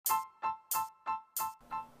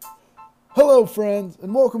Hello, friends,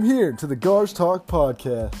 and welcome here to the GarzTalk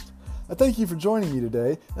podcast. I thank you for joining me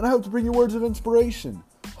today, and I hope to bring you words of inspiration,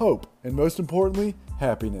 hope, and most importantly,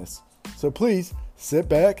 happiness. So please sit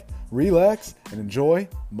back, relax, and enjoy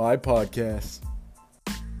my podcast.